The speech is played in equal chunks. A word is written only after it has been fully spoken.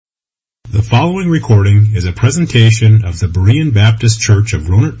The following recording is a presentation of the Berean Baptist Church of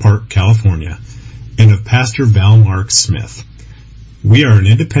Rohnert Park, California, and of Pastor Val Mark Smith. We are an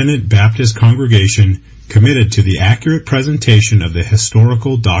independent Baptist congregation committed to the accurate presentation of the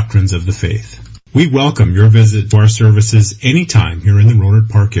historical doctrines of the faith. We welcome your visit to our services anytime here in the Rohnert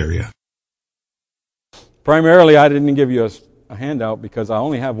Park area. Primarily, I didn't give you a handout because I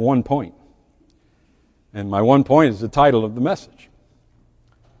only have one point. And my one point is the title of the message.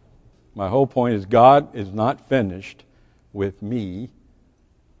 My whole point is God is not finished with me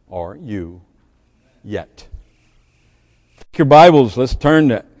or you yet. Take your Bibles, let's turn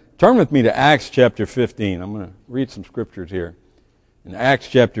with me to Acts chapter 15. I'm going to read some scriptures here. In Acts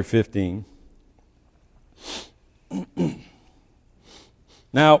chapter 15.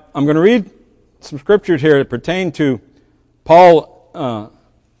 Now, I'm going to read some scriptures here that pertain to Paul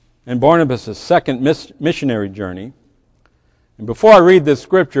and Barnabas' second missionary journey. And before I read this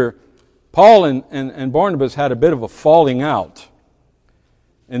scripture, Paul and Barnabas had a bit of a falling out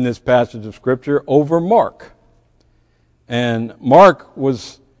in this passage of Scripture over Mark. And Mark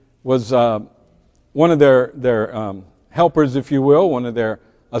was one of their helpers, if you will, one of their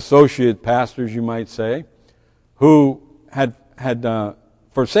associate pastors, you might say, who had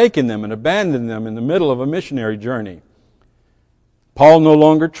forsaken them and abandoned them in the middle of a missionary journey. Paul no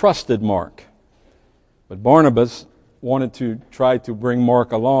longer trusted Mark, but Barnabas wanted to try to bring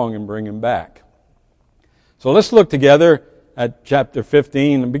Mark along and bring him back. So let's look together at chapter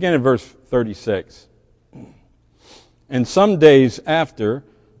 15 and begin at verse 36. And some days after,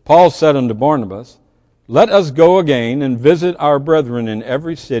 Paul said unto Barnabas, Let us go again and visit our brethren in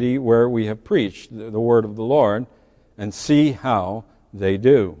every city where we have preached the word of the Lord, and see how they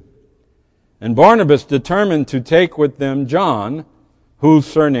do. And Barnabas determined to take with them John, whose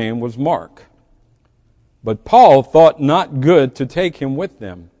surname was Mark. But Paul thought not good to take him with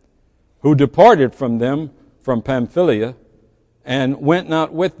them, who departed from them from Pamphylia, and went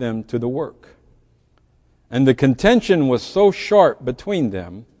not with them to the work. And the contention was so sharp between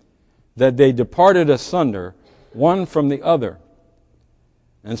them, that they departed asunder, one from the other.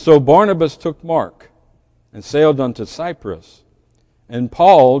 And so Barnabas took Mark, and sailed unto Cyprus. And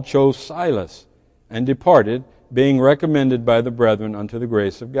Paul chose Silas, and departed, being recommended by the brethren unto the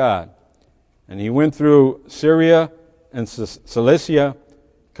grace of God. And he went through Syria and Cilicia,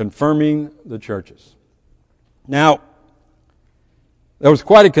 confirming the churches. Now, there was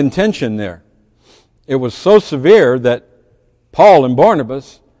quite a contention there. It was so severe that Paul and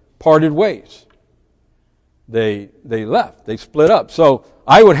Barnabas parted ways. They left. They split up. So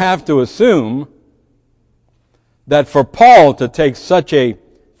I would have to assume that for Paul to take such a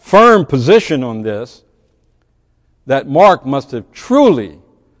firm position on this, that Mark must have truly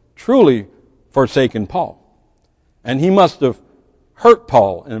forsaken Paul. And he must have hurt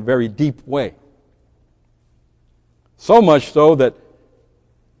Paul in a very deep way. So much so that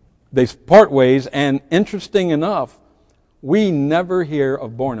they part ways, and interesting enough, we never hear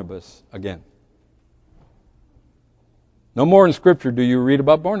of Barnabas again. No more in Scripture do you read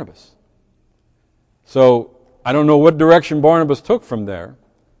about Barnabas. So, I don't know what direction Barnabas took from there,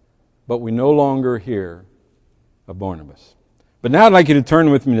 but we no longer hear of Barnabas. But now I'd like you to turn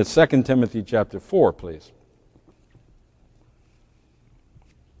with me to 2 Timothy chapter 4, please.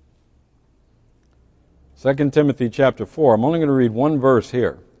 2 Timothy chapter 4. I'm only going to read one verse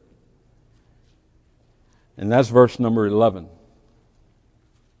here. And that's verse number 11.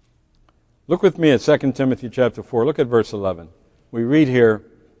 Look with me at 2 Timothy chapter 4. Look at verse 11. We read here,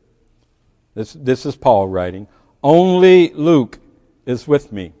 this is Paul writing, Only Luke is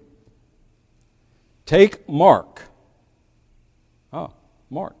with me. Take Mark.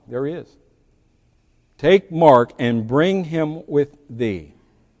 Mark, there he is. Take Mark and bring him with thee,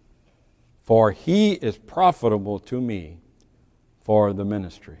 for he is profitable to me for the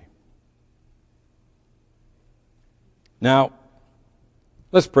ministry. Now,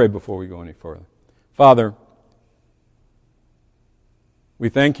 let's pray before we go any further. Father, we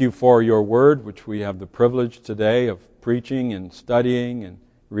thank you for your word, which we have the privilege today of preaching and studying and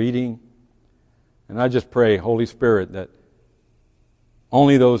reading. And I just pray, Holy Spirit, that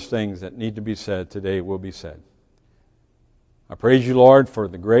only those things that need to be said today will be said. I praise you, Lord, for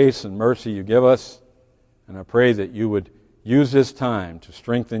the grace and mercy you give us, and I pray that you would use this time to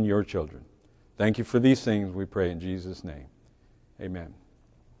strengthen your children. Thank you for these things, we pray in Jesus' name. Amen.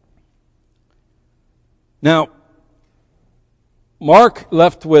 Now, Mark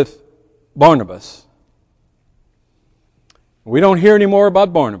left with Barnabas. We don't hear any more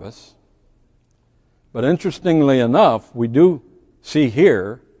about Barnabas, but interestingly enough, we do see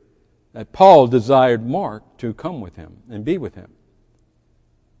here that Paul desired Mark to come with him and be with him.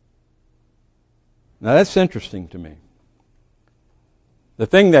 Now that's interesting to me. The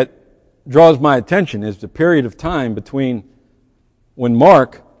thing that draws my attention is the period of time between when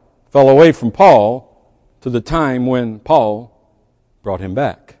Mark fell away from Paul to the time when Paul brought him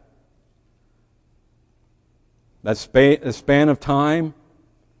back. That span of time,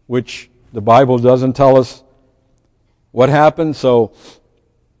 which the Bible doesn't tell us what happened, so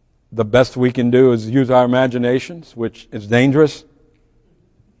the best we can do is use our imaginations, which is dangerous.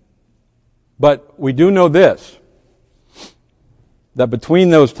 But we do know this, that between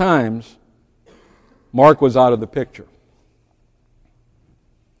those times, Mark was out of the picture.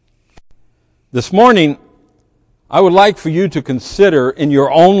 This morning, I would like for you to consider in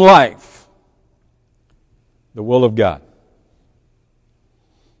your own life the will of God.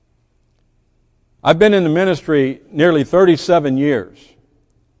 I've been in the ministry nearly 37 years,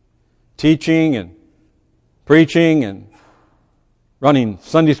 teaching and preaching and running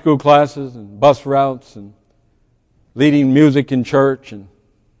Sunday school classes and bus routes and leading music in church. And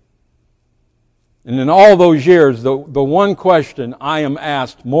in all those years, the one question I am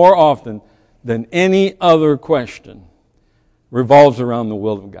asked more often than any other question revolves around the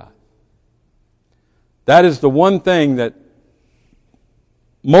will of God. That is the one thing that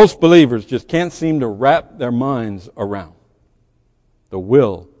most believers just can't seem to wrap their minds around. The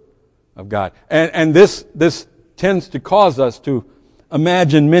will of God. And this tends to cause us to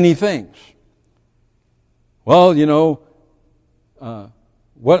imagine many things. Well,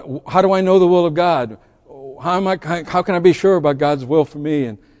 how do I know the will of God? How can I be sure about God's will for me?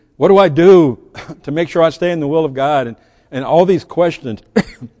 And what do I do to make sure I stay in the will of God? And all these questions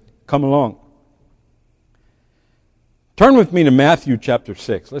come along. Turn with me to Matthew chapter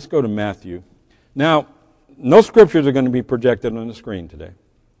 6. Let's go to Matthew. Now, no scriptures are going to be projected on the screen today.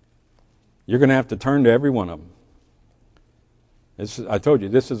 You're going to have to turn to every one of them. I told you,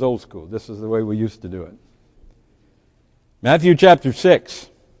 this is old school. This is the way we used to do it. Matthew chapter 6.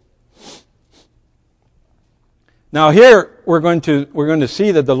 Now here we're going to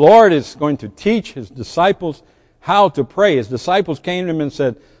see that the Lord is going to teach His disciples how to pray. His disciples came to Him and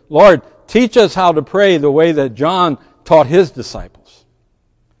said, Lord, teach us how to pray the way that John taught his disciples.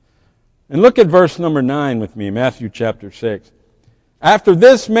 And look at verse number 9 with me, Matthew chapter 6. After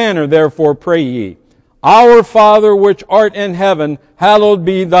this manner, therefore, pray ye, Our Father which art in heaven, hallowed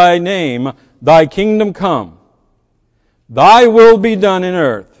be thy name, thy kingdom come. Thy will be done in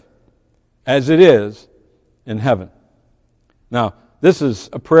earth, as it is in heaven. Now, this is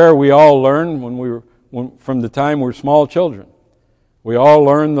a prayer we all learned from the time we were small children. We all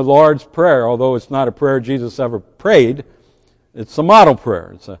learned the Lord's Prayer, although it's not a prayer Jesus ever prayed. It's a model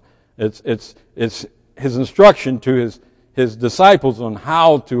prayer. It's His instruction to His disciples on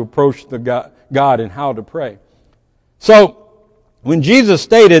how to approach the God and how to pray. So, when Jesus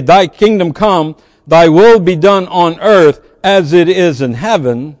stated, Thy kingdom come, Thy will be done on earth as it is in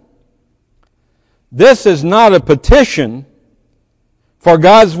heaven, this is not a petition for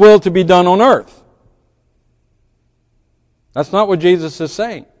God's will to be done on earth. That's not what Jesus is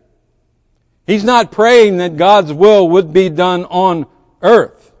saying. He's not praying that God's will would be done on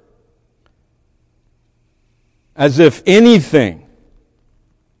earth. As if anything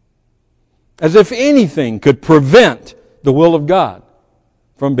could prevent the will of God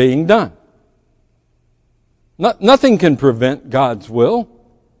from being done. Nothing can prevent God's will.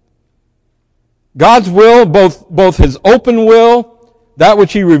 God's will, both His open will, that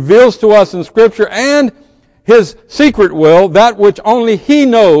which He reveals to us in Scripture, and His secret will, that which only He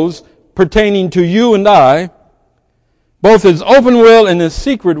knows pertaining to you and I, both His open will and His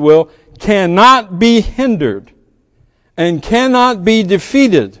secret will cannot be hindered and cannot be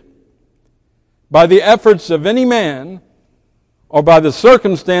defeated by the efforts of any man or by the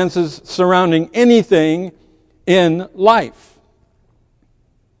circumstances surrounding anything in life.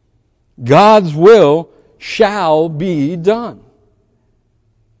 God's will shall be done.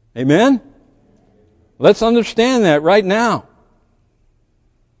 Amen? Let's understand that right now.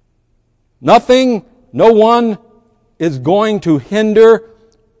 Nothing, no one is going to hinder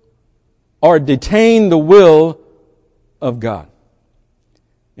or detain the will of God.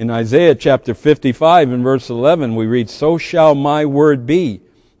 In Isaiah chapter 55 and verse 11 we read, So shall my word be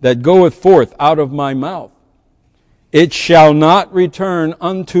that goeth forth out of my mouth. It shall not return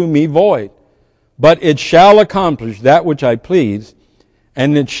unto me void, but it shall accomplish that which I please,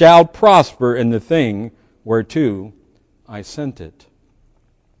 and it shall prosper in the thing whereto I sent it.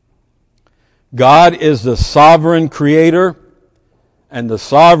 God is the sovereign creator and the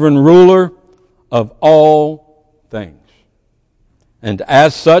sovereign ruler of all things. And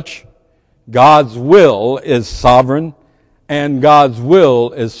as such, God's will is sovereign and God's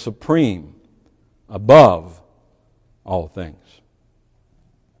will is supreme above all things.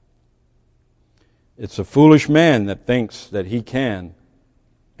 It's a foolish man that thinks that he can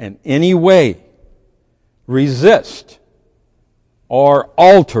in any way resist or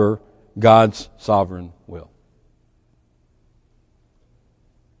alter God's sovereign will.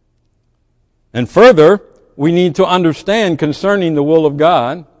 And further, we need to understand concerning the will of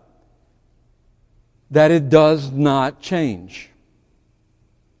God that it does not change.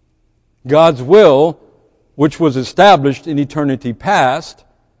 God's will, which was established in eternity past,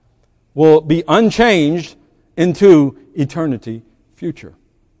 will be unchanged into eternity future.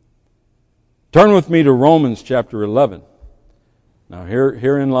 Turn with me to Romans chapter 11. Now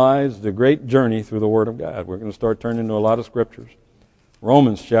herein lies the great journey through the Word of God. We're going to start turning to a lot of scriptures.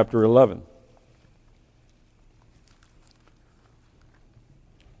 Romans chapter 11.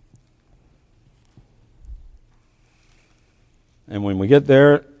 And when we get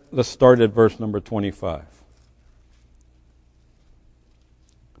there, let's start at verse number 25.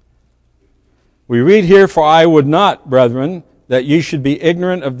 We read here, "For I would not, brethren, that ye should be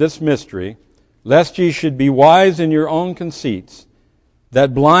ignorant of this mystery, lest ye should be wise in your own conceits,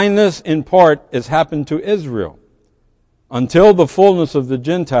 that blindness in part is happened to Israel, until the fullness of the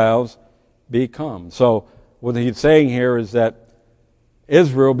Gentiles be come." So what he's saying here is that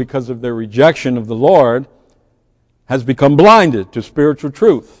Israel, because of their rejection of the Lord, has become blinded to spiritual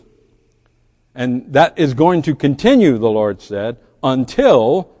truth. And that is going to continue, the Lord said,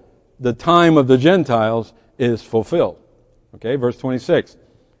 until the time of the Gentiles is fulfilled. Okay, verse 26.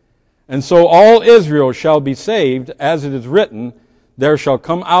 "And so all Israel shall be saved, as it is written, there shall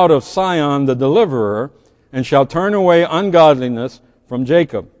come out of Sion the deliverer, and shall turn away ungodliness from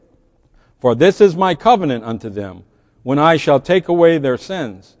Jacob. For this is my covenant unto them, when I shall take away their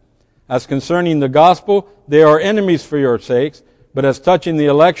sins. As concerning the gospel, they are enemies for your sakes, but as touching the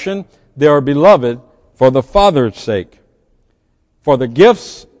election, they are beloved for the Father's sake. For the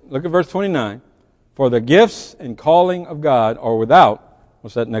gifts," look at verse 29, "for the gifts and calling of God are without,"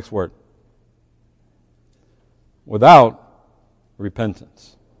 what's that next word? "Without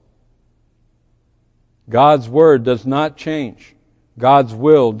repentance." God's word does not change. God's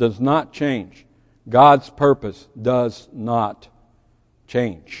will does not change. God's purpose does not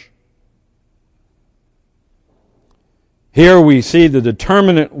change. Here we see the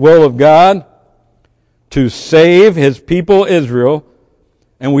determinate will of God to save His people Israel,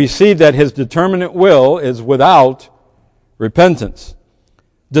 and we see that His determinate will is without repentance.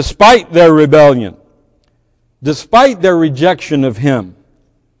 Despite their rebellion, despite their rejection of Him,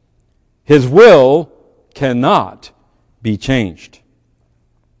 His will cannot be changed.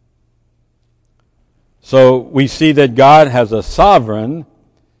 So we see that God has a sovereign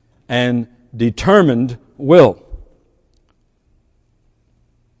and determined will.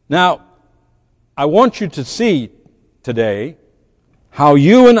 Now, I want you to see today how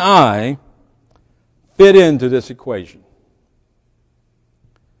you and I fit into this equation.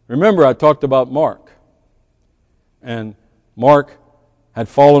 Remember, I talked about Mark. And Mark had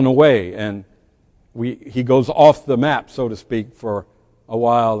fallen away, and he goes off the map, so to speak, for a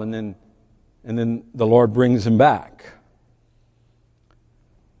while, and then the Lord brings him back.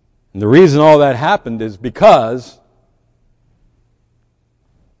 And the reason all that happened is because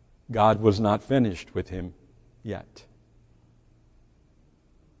God was not finished with him yet.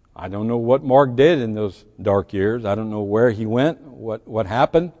 I don't know what Mark did in those dark years. I don't know where he went, what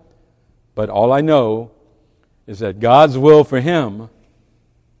happened. But all I know is that God's will for him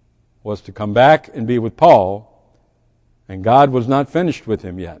was to come back and be with Paul, and God was not finished with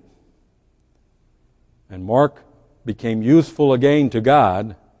him yet. And Mark became useful again to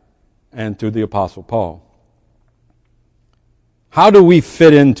God and to the Apostle Paul. How do we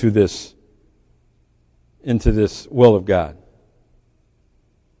fit into this will of God?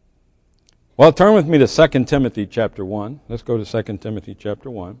 Well, turn with me to 2 Timothy chapter 1. Let's go to 2 Timothy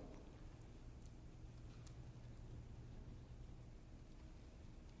chapter 1.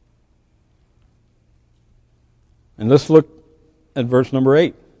 And let's look at verse number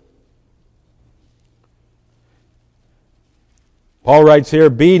 8. Paul writes here,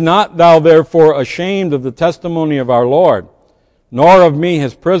 "Be not thou therefore ashamed of the testimony of our Lord, nor of me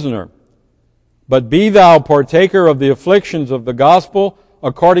his prisoner, but be thou partaker of the afflictions of the gospel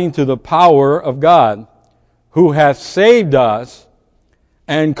according to the power of God, who hath saved us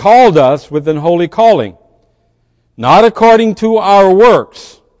and called us with an holy calling, not according to our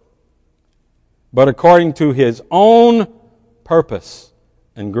works, but according to His own purpose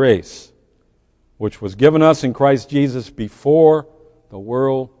and grace, which was given us in Christ Jesus before the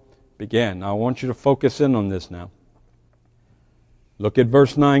world began." Now I want you to focus in on this now. Look at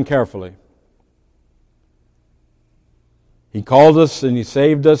verse 9 carefully. He called us and He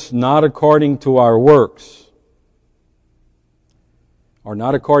saved us not according to our works, or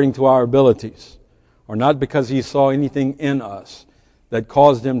not according to our abilities, or not because He saw anything in us that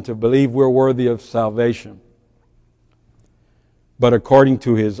caused Him to believe we're worthy of salvation, but according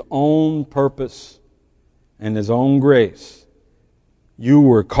to His own purpose and His own grace. You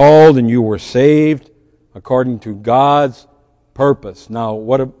were called and you were saved according to God's purpose. Now,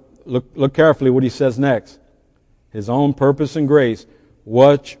 look carefully what He says next. His own purpose and grace,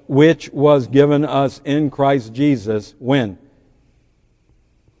 which was given us in Christ Jesus, when?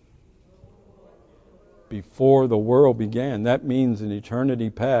 Before the world began. That means in eternity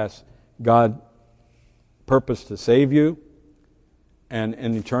past, God purposed to save you. And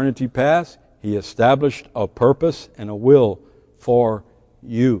in eternity past, He established a purpose and a will for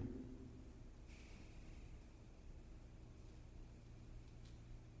you.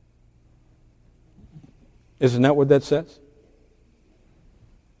 Isn't that what that says?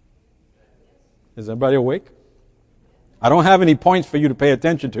 Is everybody awake? I don't have any points for you to pay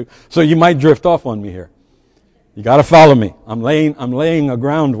attention to, so you might drift off on me here. You got to follow me. I'm laying a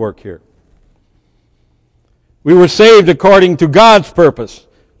groundwork here. We were saved according to God's purpose,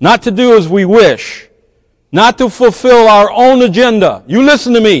 not to do as we wish, not to fulfill our own agenda. You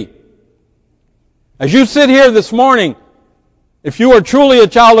listen to me. As you sit here this morning, if you are truly a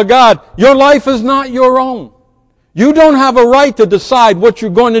child of God, your life is not your own. You don't have a right to decide what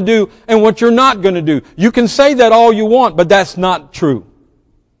you're going to do and what you're not going to do. You can say that all you want, but that's not true.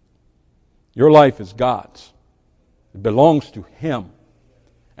 Your life is God's. It belongs to Him.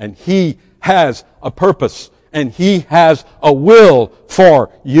 And He has a purpose, and He has a will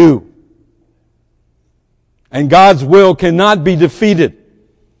for you. And God's will cannot be defeated.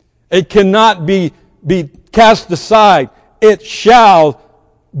 It cannot be cast aside. It shall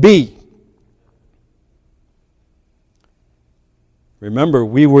be. Remember,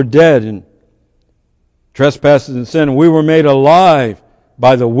 we were dead in trespasses and sin, and we were made alive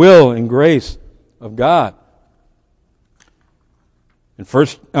by the will and grace of God.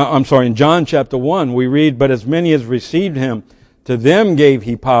 In John chapter 1, we read, "But as many as received Him, to them gave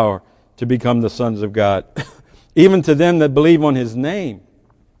He power to become the sons of God, even to them that believe on His name,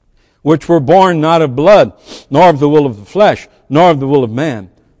 which were born not of blood, nor of the will of the flesh, nor of the will of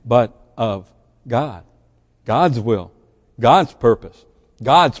man, but of God." God's will, God's purpose,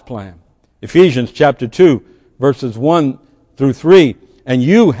 God's plan. Ephesians chapter 2, verses 1 through 3, "And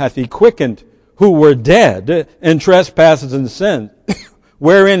you hath He quickened, who were dead in trespasses and sins,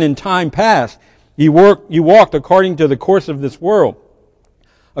 wherein in time past you walked according to the course of this world,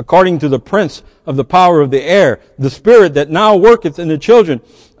 according to the prince of the power of the air, the spirit that now worketh in the children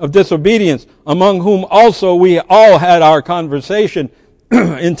of disobedience, among whom also we all had our conversation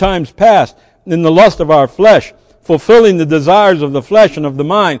in times past, in the lust of our flesh, fulfilling the desires of the flesh and of the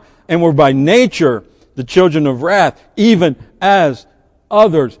mind, and were by nature the children of wrath, even as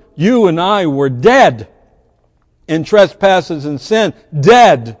others." You and I were dead in trespasses and sin.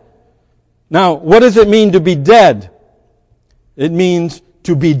 Dead. Now, what does it mean to be dead? It means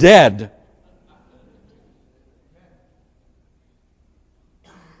to be dead.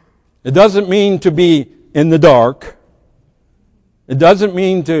 It doesn't mean to be in the dark. It doesn't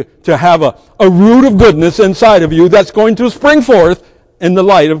mean to have a root of goodness inside of you that's going to spring forth in the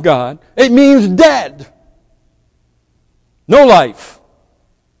light of God. It means dead. No life.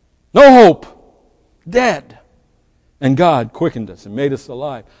 No hope. Dead. And God quickened us and made us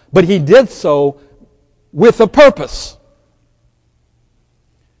alive. But He did so with a purpose.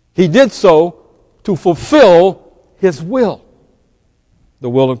 He did so to fulfill His will. The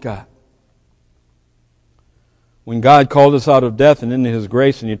will of God. When God called us out of death and into His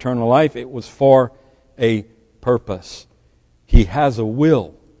grace and eternal life, it was for a purpose. He has a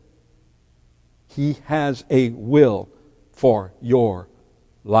will. He has a will for your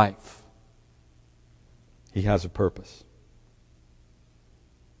life. He has a purpose.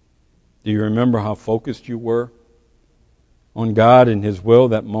 Do you remember how focused you were on God and His will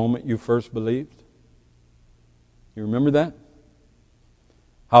that moment you first believed? You remember that?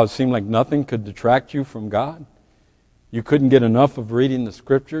 How it seemed like nothing could detract you from God? You couldn't get enough of reading the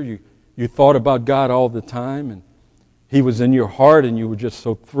Scripture. You thought about God all the time, and He was in your heart, and you were just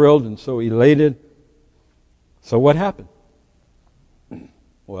so thrilled and so elated. So what happened?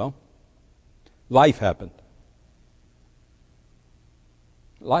 Well, life happened.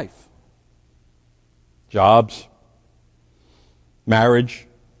 Life. Jobs, marriage,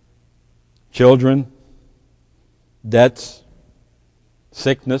 children, debts,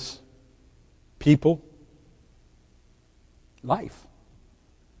 sickness, people. Life.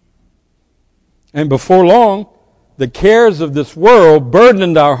 And before long, the cares of this world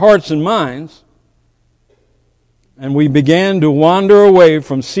burdened our hearts and minds, and we began to wander away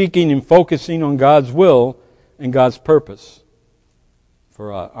from seeking and focusing on God's will and God's purpose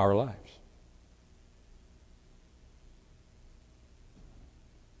for our lives.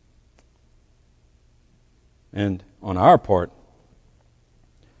 And on our part,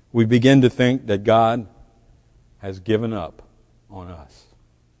 we begin to think that God has given up on us.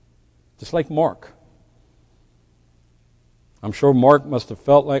 Just like Mark. I'm sure Mark must have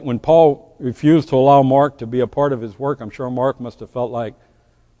felt like, when Paul refused to allow Mark to be a part of his work, I'm sure Mark must have felt like,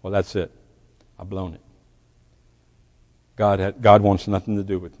 well, that's it. I've blown it. God wants nothing to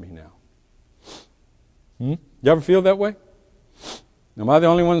do with me now. You ever feel that way? Am I the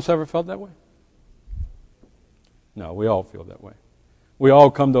only one that's ever felt that way? No, we all feel that way. We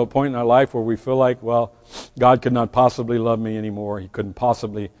all come to a point in our life where we feel like, well, God could not possibly love me anymore. He couldn't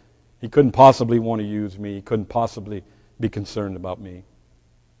possibly want to use me. He couldn't possibly be concerned about me.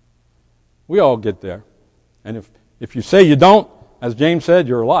 We all get there. And if you say you don't, as James said,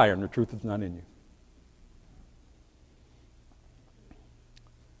 you're a liar and the truth is not in you.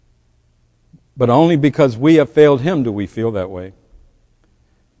 But only because we have failed Him do we feel that way.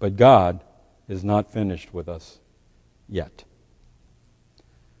 But God is not finished with us yet.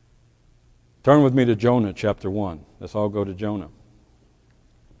 Turn with me to Jonah chapter 1. Let's all go to Jonah.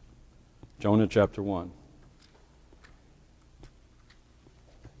 Jonah chapter 1.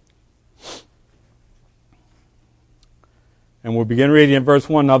 And we'll begin reading in verse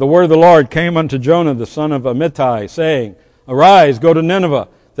 1. Now the word of the Lord came unto Jonah, the son of Amittai, saying, Arise, go to Nineveh,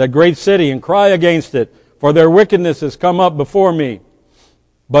 that great city, and cry against it, for their wickedness has come up before me.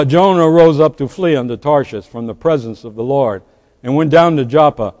 But Jonah rose up to flee unto Tarshish from the presence of the Lord, and went down to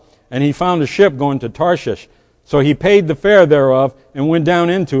Joppa, and he found a ship going to Tarshish. So he paid the fare thereof, and went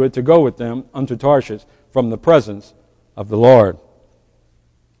down into it to go with them unto Tarshish from the presence of the Lord.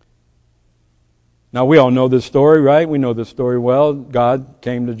 Now we all know this story, right? We know this story well. God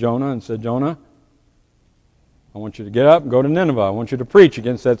came to Jonah and said, Jonah, I want you to get up and go to Nineveh. I want you to preach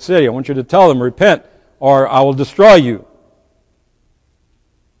against that city. I want you to tell them, repent, or I will destroy you.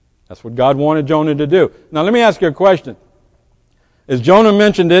 That's what God wanted Jonah to do. Now let me ask you a question. Is Jonah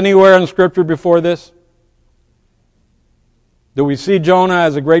mentioned anywhere in Scripture before this? Do we see Jonah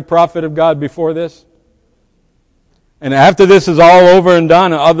as a great prophet of God before this? And after this is all over and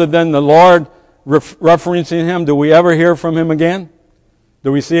done, other than the Lord referencing him, do we ever hear from him again?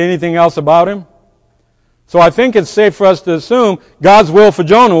 Do we see anything else about him? So I think it's safe for us to assume God's will for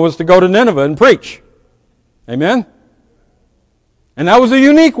Jonah was to go to Nineveh and preach. Amen? And that was a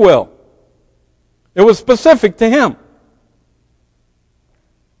unique will. It was specific to him.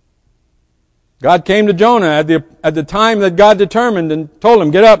 God came to Jonah at the time that God determined and told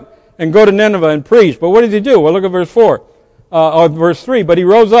him, get up and go to Nineveh and preach. But what did he do? Well, look at verse 4, or verse 3. But he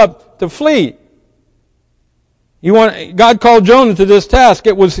rose up to flee. God called Jonah to this task.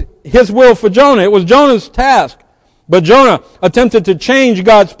 It was His will for Jonah. It was Jonah's task. But Jonah attempted to change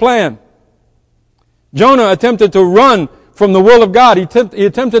God's plan. Jonah attempted to run from the will of God. He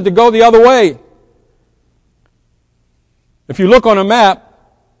attempted to go the other way. If you look on a map,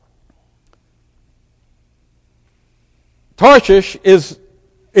 Tarshish is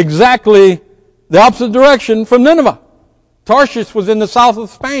exactly the opposite direction from Nineveh. Tarshish was in the south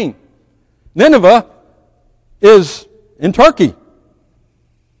of Spain. Nineveh is in Turkey.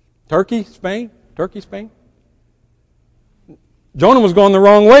 Turkey, Spain. Jonah was going the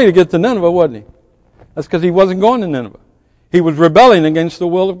wrong way to get to Nineveh, wasn't he? That's because he wasn't going to Nineveh. He was rebelling against the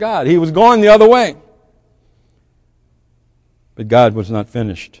will of God. He was going the other way. But God was not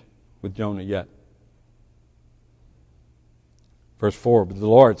finished with Jonah yet. Verse 4, but the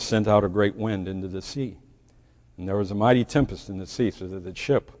Lord sent out a great wind into the sea, and there was a mighty tempest in the sea, so that the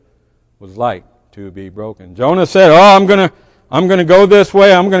ship was like to be broken. Jonah said, I'm gonna go this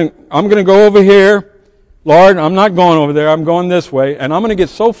way. I'm gonna go over here. Lord, I'm not going over there. I'm going this way. And I'm gonna get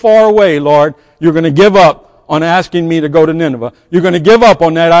so far away, Lord, you're gonna give up on asking me to go to Nineveh. You're gonna give up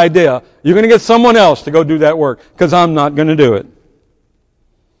on that idea. You're gonna get someone else to go do that work, because I'm not gonna do it.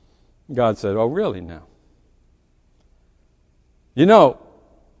 God said, oh, really now? Well,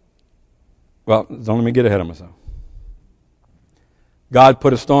 don't let me get ahead of myself. God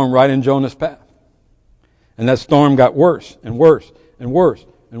put a storm right in Jonah's path. And that storm got worse and worse and worse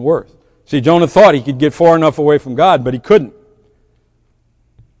and worse. See, Jonah thought he could get far enough away from God, but he couldn't.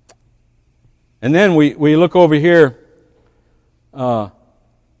 And then we look over here. I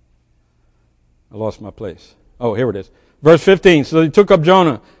lost my place. Oh, here it is. Verse 15. So they took up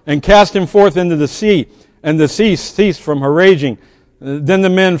Jonah and cast him forth into the sea, and the sea ceased from her raging. Then the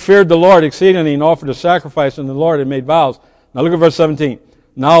men feared the Lord exceedingly and offered a sacrifice unto the Lord and made vows. Now look at verse 17.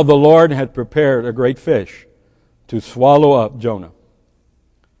 Now the Lord had prepared a great fish to swallow up Jonah.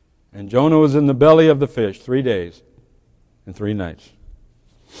 And Jonah was in the belly of the fish 3 days and 3 nights.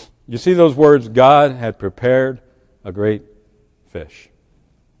 You see those words? God had prepared a great fish.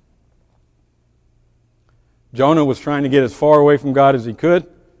 Jonah was trying to get as far away from God as he could.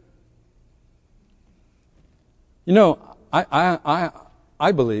 You know,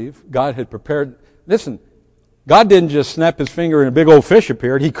 I believe God had prepared. Listen, God didn't just snap his finger and a big old fish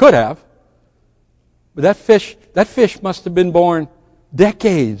appeared. He could have. But that fish must have been born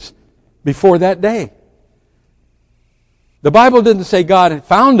decades before that day. The Bible didn't say God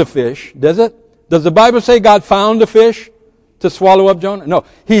found a fish, does it? Does the Bible say God found a fish to swallow up Jonah? No.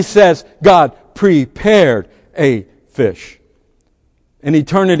 He says God prepared a fish. In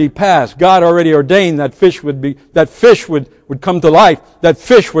eternity past, God already ordained that fish would come to life, that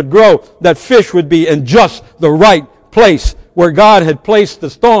fish would grow, that fish would be in just the right place where God had placed the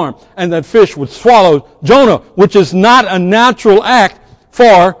storm, and that fish would swallow Jonah, which is not a natural act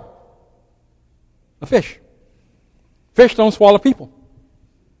for a fish. Fish don't swallow people.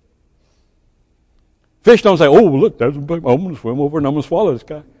 Fish don't say, oh, look, there's a big, I'm going to swim over and I'm going to swallow this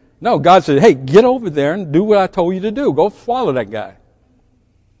guy. No, God said, hey, get over there and do what I told you to do. Go swallow that guy.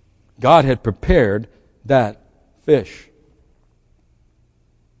 God had prepared that fish.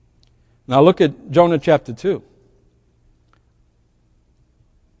 Now look at Jonah chapter 2.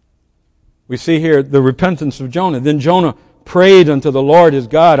 We see here the repentance of Jonah. Then Jonah prayed unto the Lord his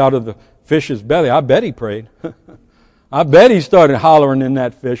God out of the fish's belly. I bet he prayed. I bet he started hollering in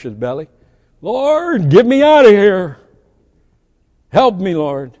that fish's belly. Lord, get me out of here. Help me,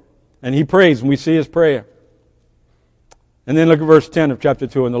 Lord. And he prays, and we see his prayer. And then look at verse 10 of chapter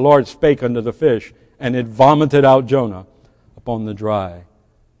 2. And the Lord spake unto the fish, and it vomited out Jonah upon the dry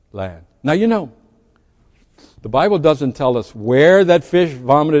land. Now, you know, the Bible doesn't tell us where that fish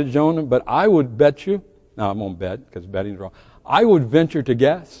vomited Jonah, but I would bet you, now I won't bet because betting's wrong, I would venture to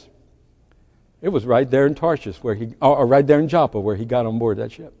guess it was right there in Tarshish, or right there in Joppa where he got on board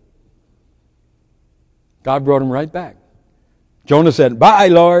that ship. God brought him right back. Jonah said, bye,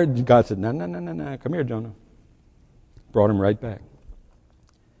 Lord. God said, no, come here, Jonah. Brought him right back.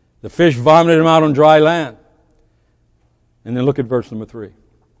 The fish vomited him out on dry land. And then look at verse number 3.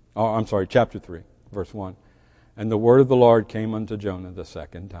 Oh, I'm sorry, chapter 3, verse 1. And the word of the Lord came unto Jonah the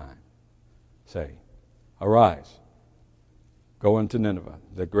second time, saying, arise, go unto Nineveh,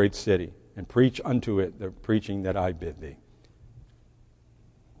 the great city, and preach unto it the preaching that I bid thee.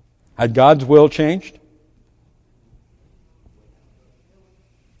 Had God's will changed?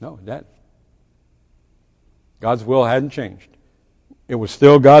 No, that. God's will hadn't changed. It was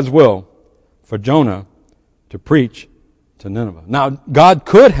still God's will for Jonah to preach to Nineveh. Now, God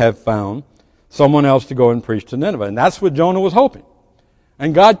could have found someone else to go and preach to Nineveh, and that's what Jonah was hoping.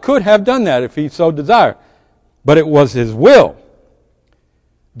 And God could have done that if he so desired. But it was his will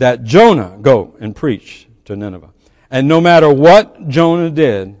that Jonah go and preach to Nineveh. And no matter what Jonah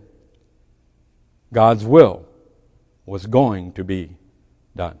did, God's will was going to be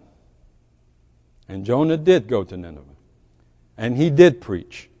done. And Jonah did go to Nineveh. And he did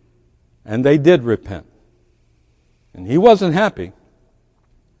preach. And they did repent. And he wasn't happy.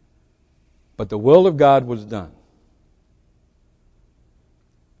 But the will of God was done.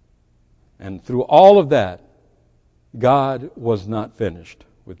 And through all of that, God was not finished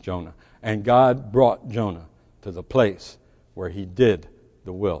with Jonah. And God brought Jonah to the place where he did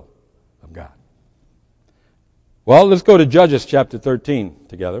the will of God. Well, let's go to Judges chapter 13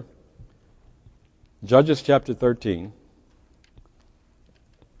 together. Judges chapter 13.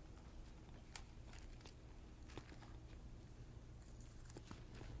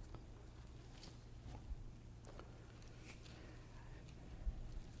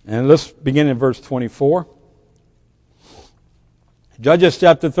 And let's begin in verse 24. Judges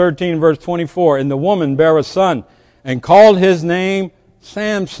chapter 13, verse 24. And the woman bare a son, and called his name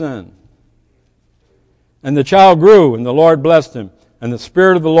Samson. And the child grew, and the Lord blessed him. And the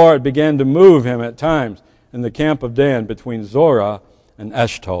Spirit of the Lord began to move him at times in the camp of Dan between Zorah and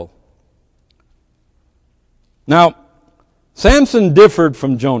Eshtaol. Now, Samson differed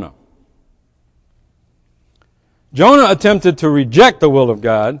from Jonah. Jonah attempted to reject the will of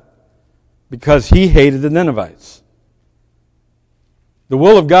God because he hated the Ninevites. The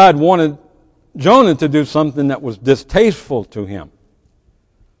will of God wanted Jonah to do something that was distasteful to him.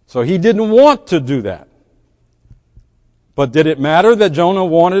 So he didn't want to do that. But did it matter that Jonah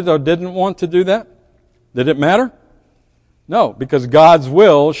wanted or didn't want to do that? Did it matter? No, because God's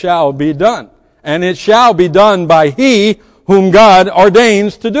will shall be done. And it shall be done by he whom God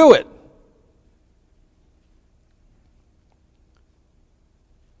ordains to do it.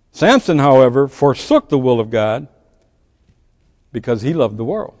 Samson, however, forsook the will of God because he loved the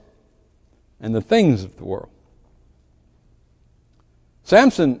world and the things of the world.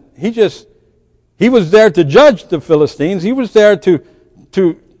 Samson, he was there to judge the Philistines. He was there to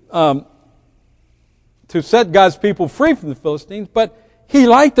set God's people free from the Philistines, but he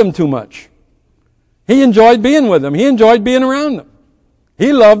liked them too much. He enjoyed being with them. He enjoyed being around them.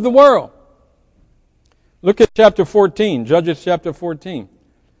 He loved the world. Look at chapter 14, Judges chapter 14,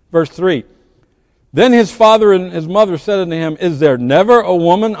 verse 3. Then his father and his mother said unto him, Is there never a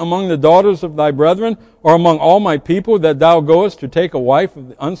woman among the daughters of thy brethren, or among all my people, that thou goest to take a wife of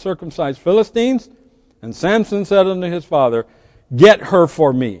the uncircumcised Philistines? And Samson said unto his father, Get her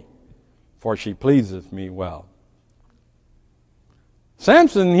for me, for she pleaseth me well.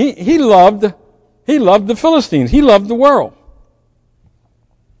 Samson, he loved the Philistines. He loved the world.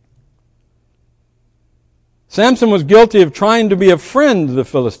 Samson was guilty of trying to be a friend to the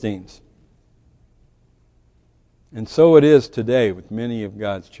Philistines. And so it is today with many of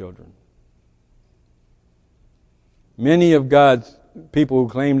God's children. Many of God's people who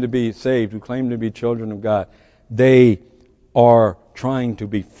claim to be saved, who claim to be children of God, they are trying to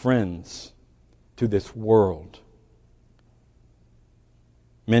be friends to this world.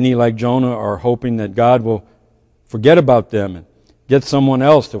 Many, like Jonah, are hoping that God will forget about them and get someone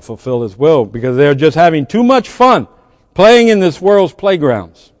else to fulfill His will because they're just having too much fun playing in this world's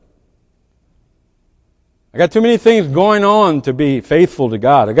playgrounds. I got too many things going on to be faithful to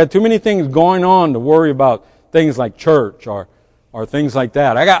God. I got too many things going on to worry about things like church or things like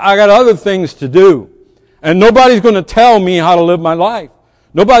that. I got other things to do. And nobody's going to tell me how to live my life.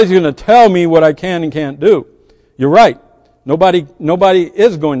 Nobody's going to tell me what I can and can't do. You're right. Nobody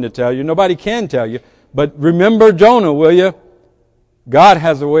is going to tell you. Nobody can tell you. But remember Jonah, will you? God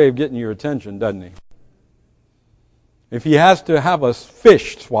has a way of getting your attention, doesn't He? If He has to have a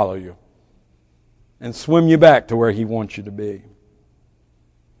fish swallow you and swim you back to where He wants you to be.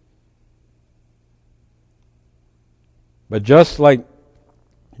 But just like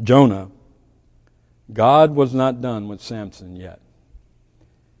Jonah, God was not done with Samson yet.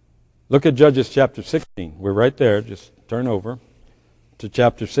 Look at Judges chapter 16. We're right there. Just turn over to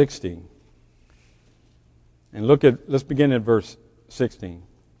chapter 16. And let's begin at verse 16.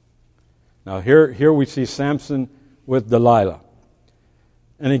 Now here we see Samson with Delilah.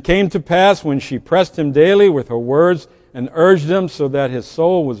 And it came to pass when she pressed him daily with her words and urged him so that his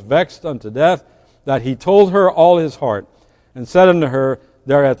soul was vexed unto death, that he told her all his heart, and said unto her,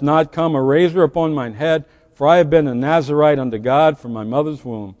 There hath not come a razor upon mine head, for I have been a Nazarite unto God from my mother's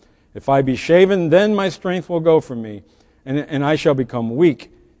womb. If I be shaven, then my strength will go from me, and I shall become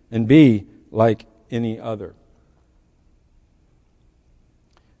weak and be like any other.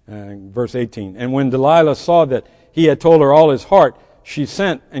 Verse 18. And when Delilah saw that he had told her all his heart, she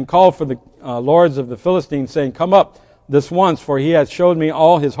sent and called for the lords of the Philistines, saying, Come up this once, for he hath showed me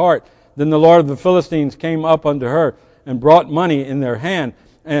all his heart. Then the lord of the Philistines came up unto her, and brought money in their hand,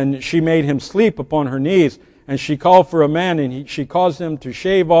 and she made him sleep upon her knees. And she called for a man, and she caused him to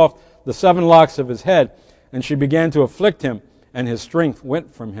shave off the 7 locks of his head. And she began to afflict him, and his strength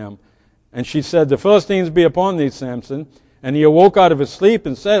went from him. And she said, The Philistines be upon thee, Samson. And he awoke out of his sleep,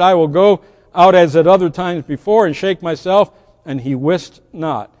 and said, I will go out as at other times before, and shake myself. And he wist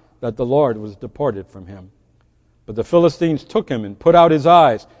not that the Lord was departed from him. But the Philistines took him, and put out his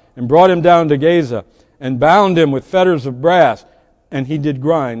eyes, and brought him down to Gaza, and bound him with fetters of brass, and he did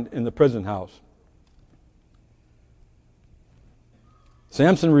grind in the prison house.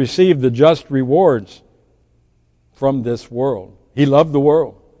 Samson received the just rewards from this world. He loved the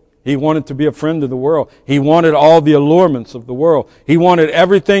world. He wanted to be a friend of the world. He wanted all the allurements of the world. He wanted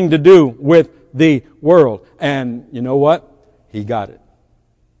everything to do with the world. And you know what? He got it.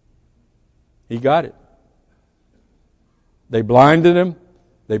 He got it. They blinded him.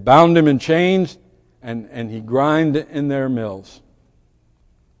 They bound him in chains. And he grinded in their mills.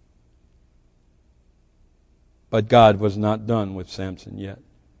 But God was not done with Samson yet.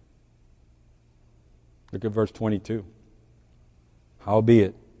 Look at verse 22.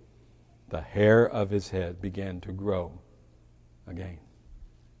 Howbeit, the hair of his head began to grow again.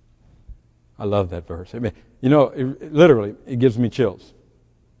 I love that verse. I mean, literally, it gives me chills.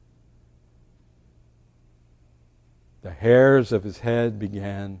 The hairs of his head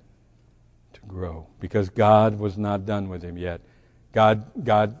began to grow because God was not done with him yet.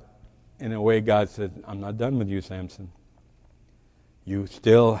 God, in a way, God said, I'm not done with you, Samson. You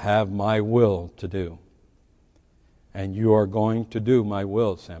still have my will to do. And you are going to do my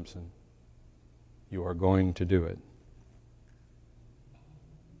will, Samson. You are going to do it.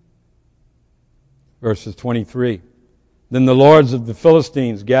 verses 23. Then the lords of the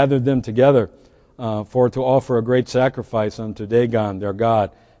Philistines gathered them together for to offer a great sacrifice unto Dagon their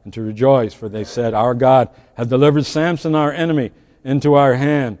god, and to rejoice, for they said, Our God hath delivered Samson our enemy into our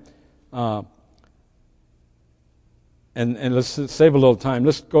hand. And let's save a little time.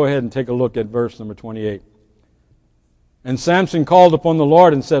 Let's go ahead and take a look at verse number 28. And Samson called upon the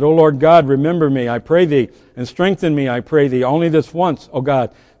Lord and said, O Lord God, remember me, I pray thee, and strengthen me, I pray thee, only this once, O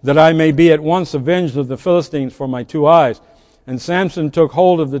God, that I may be at once avenged of the Philistines for my 2 eyes. And Samson took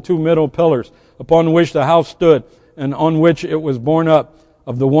hold of the 2 middle pillars, upon which the house stood, and on which it was borne up,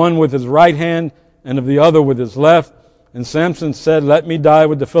 of the one with his right hand, and of the other with his left. And Samson said, Let me die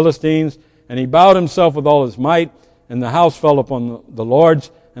with the Philistines. And he bowed himself with all his might, and the house fell upon the lords,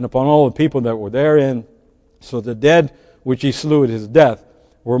 and upon all the people that were therein. So the dead which he slew at his death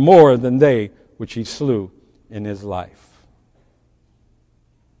were more than they which he slew in his life.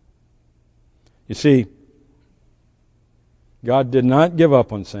 You see, God did not give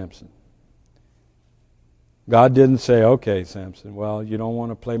up on Samson. God didn't say, okay, Samson, well, you don't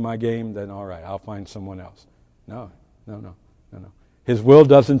want to play my game, then all right, I'll find someone else. No. His will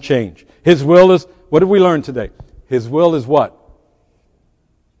doesn't change. His will is, what did we learn today? His will is what?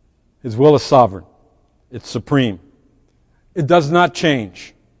 His will is sovereign. It's supreme. It does not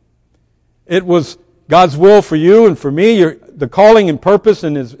change. It was God's will for you and for me. The calling and purpose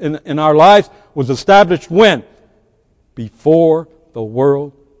in our lives was established when? Before the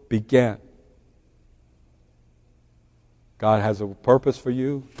world began. God has a purpose for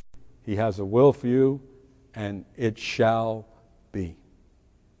you. He has a will for you. And it shall be.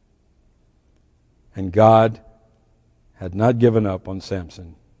 And God had not given up on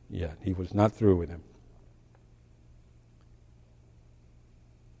Samson yet. He was not through with him.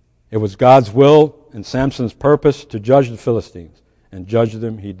 It was God's will and Samson's purpose to judge the Philistines. And judge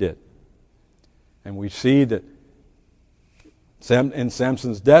them he did. And we see that in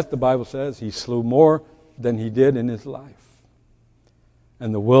Samson's death, the Bible says, he slew more than he did in his life.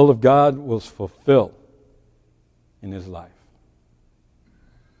 And the will of God was fulfilled in his life.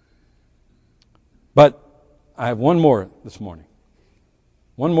 But I have one more this morning.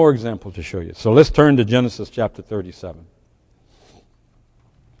 One more example to show you. So let's turn to Genesis chapter 37.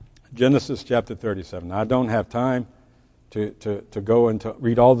 Genesis chapter 37. Now, I don't have time to go and to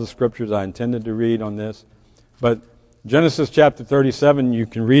read all the scriptures I intended to read on this. But Genesis chapter 37, you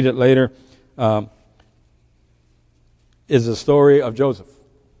can read it later, is the story of Joseph.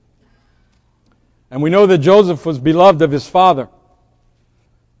 And we know that Joseph was beloved of his father.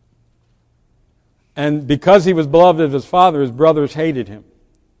 And because he was beloved of his father, his brothers hated him.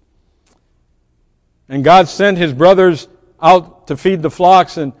 And God sent his brothers out to feed the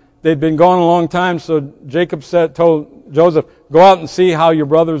flocks, and they'd been gone a long time, so Jacob told Joseph, go out and see how your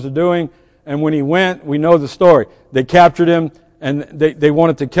brothers are doing. And when he went, we know the story. They captured him, and they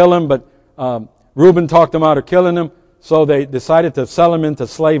wanted to kill him, but Reuben talked them out of killing him, so they decided to sell him into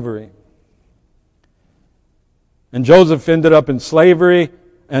slavery. And Joseph ended up in slavery,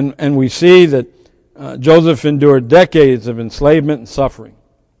 and we see that Joseph endured decades of enslavement and suffering.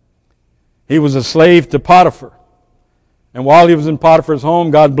 He was a slave to Potiphar. And while he was in Potiphar's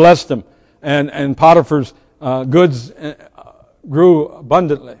home, God blessed him. And Potiphar's goods grew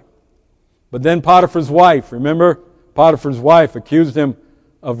abundantly. But then Potiphar's wife, remember? Potiphar's wife accused him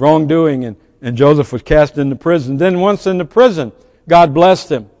of wrongdoing, and Joseph was cast into prison. Then once in the prison, God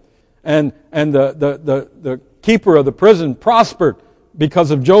blessed him. And the keeper of the prison prospered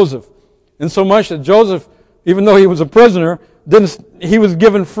because of Joseph. And so much that Joseph, even though he was a prisoner, he was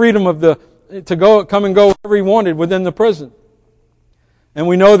given freedom to come and go wherever he wanted within the prison. And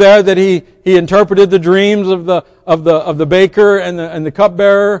we know there that he interpreted the dreams of the baker and the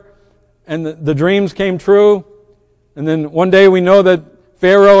cupbearer, and the dreams came true. And then one day we know that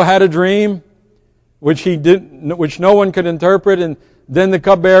Pharaoh had a dream which no one could interpret, and then the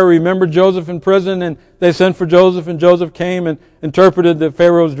cupbearer remembered Joseph in prison, and they sent for Joseph, and Joseph came and interpreted the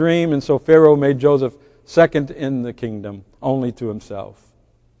Pharaoh's dream, and so Pharaoh made Joseph second in the kingdom, only to himself.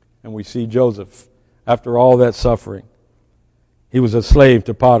 And we see Joseph, after all that suffering, he was a slave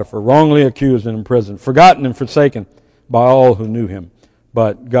to Potiphar, wrongly accused and imprisoned, forgotten and forsaken by all who knew him.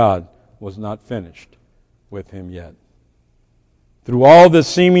 But God was not finished with him yet. Through all this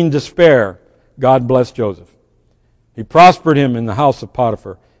seeming despair, God blessed Joseph. He prospered him in the house of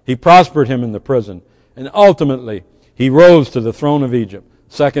Potiphar. He prospered him in the prison. And ultimately, he rose to the throne of Egypt,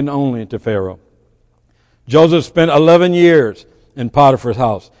 second only to Pharaoh. Joseph spent 11 years in Potiphar's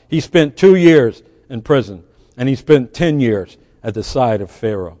house. He spent 2 years in prison. And he spent 10 years at the side of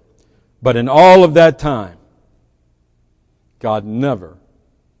Pharaoh. But in all of that time, God never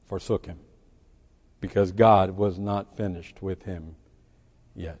forsook him. because God was not finished with him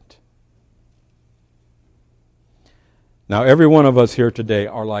yet. Now, every one of us here today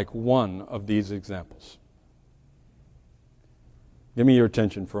are like one of these examples. Give me your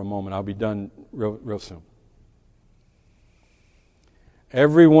attention for a moment. I'll be done real soon.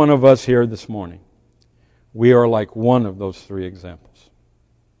 Every one of us here this morning, we are like one of those three examples.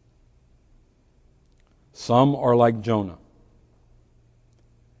 Some are like Jonah.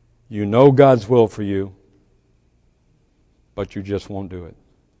 You know God's will for you, but you just won't do it.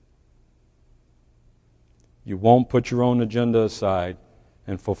 You won't put your own agenda aside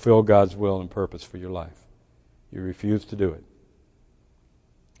and fulfill God's will and purpose for your life. You refuse to do it.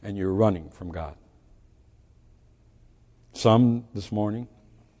 And you're running from God. Some this morning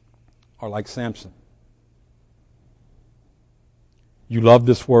are like Samson. You love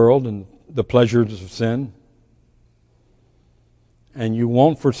this world and the pleasures of sin, and you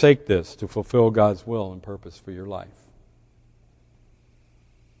won't forsake this to fulfill God's will and purpose for your life.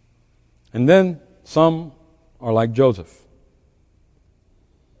 And then some are like Joseph.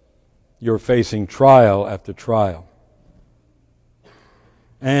 You're facing trial after trial.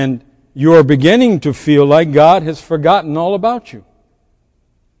 And you are beginning to feel like God has forgotten all about you.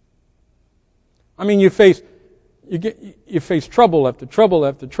 I mean, you face trouble after trouble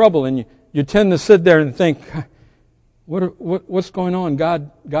after trouble, and you tend to sit there and think, what's going on?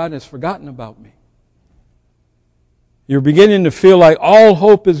 God has forgotten about me. You're beginning to feel like all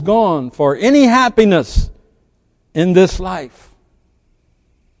hope is gone for any happiness in this life.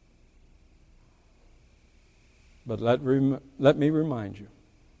 But let me remind you,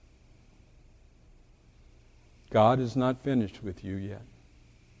 God is not finished with you yet.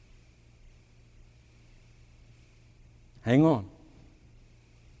 Hang on.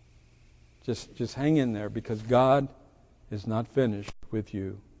 Just hang in there, because God is not finished with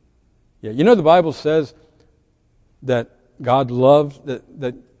you yet. You know, the Bible says that God loves,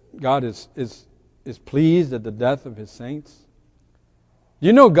 that God is pleased at the death of His saints.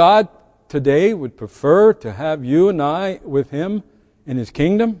 You know, God today would prefer to have you and I with Him in His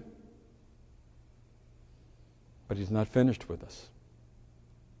kingdom. But He's not finished with us.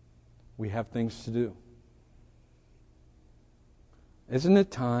 We have things to do. Isn't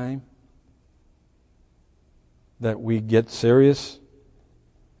it time that we get serious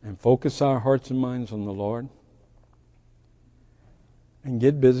and focus our hearts and minds on the Lord and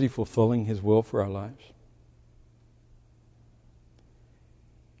get busy fulfilling His will for our lives?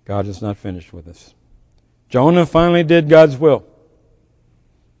 God is not finished with us. Jonah finally did God's will,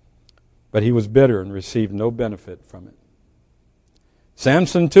 but he was bitter and received no benefit from it.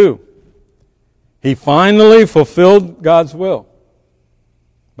 Samson too. He finally fulfilled God's will,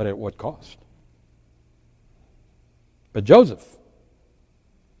 but at what cost? But Joseph,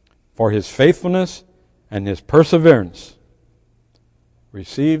 for his faithfulness and his perseverance,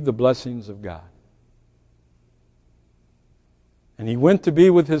 received the blessings of God. And he went to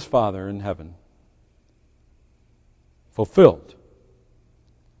be with his Father in heaven, fulfilled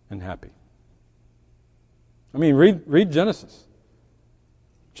and happy. I mean, read Genesis.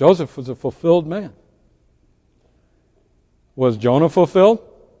 Joseph was a fulfilled man. Was Jonah fulfilled?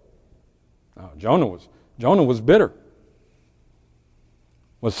 No, Jonah was bitter.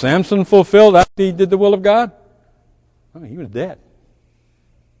 Was Samson fulfilled after he did the will of God? No, he was dead.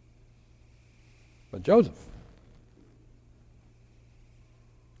 But Joseph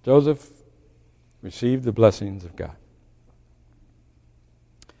received the blessings of God.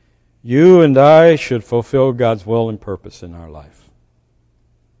 You and I should fulfill God's will and purpose in our life.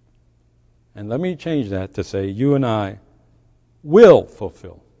 And let me change that to say you and I will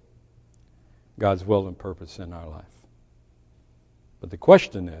fulfill God's will and purpose in our life. But the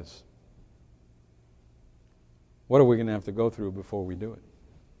question is, what are we going to have to go through before we do it?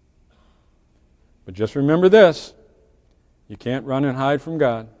 But just remember this, you can't run and hide from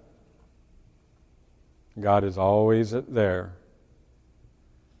God. God is always there,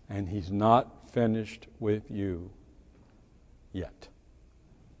 and He's not finished with you yet.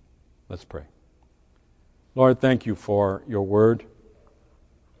 Let's pray. Lord, thank You for Your word.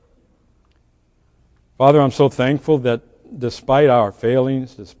 Father, I'm so thankful that despite our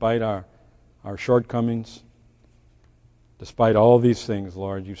failings, despite our shortcomings, despite all these things,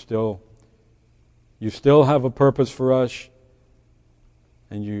 Lord, You still have a purpose for us,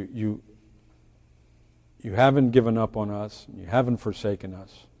 and you haven't given up on us, You haven't forsaken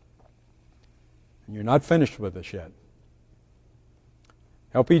us, and You're not finished with us yet.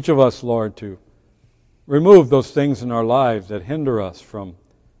 Help each of us, Lord, to remove those things in our lives that hinder us from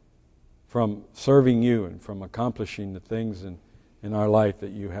serving You and from accomplishing the things in our life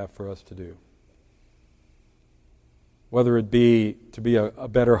that You have for us to do. whether it be to be a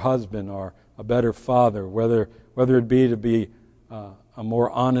better husband or a better father, whether it be to be a more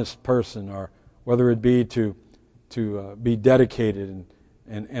honest person, or whether it be to be dedicated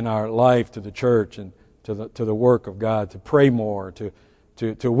in our life to the church and to the work of God, to pray more, to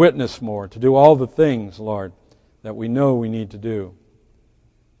witness more, to do all the things, Lord, that we know we need to do.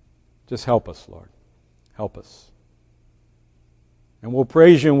 Just help us, Lord. Help us. And we'll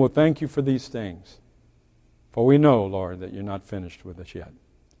praise you and we'll thank you for these things. For we know, Lord, that you're not finished with us yet.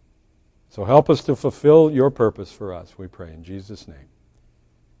 So help us to fulfill your purpose for us, we pray in Jesus' name.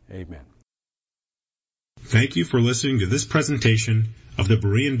 Amen. Thank you for listening to this presentation of the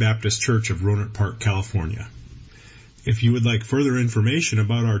Berean Baptist Church of Rohnert Park, California. If you would like further information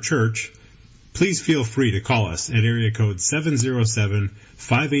about our church, please feel free to call us at area code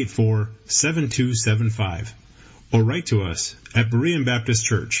 707-584-7275 or write to us at Berean Baptist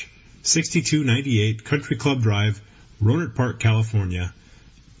Church, 6298 Country Club Drive, Rohnert Park, California,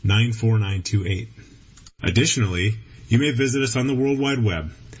 94928. Additionally, you may visit us on the World Wide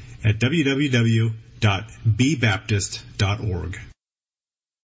Web at www.bbaptist.org.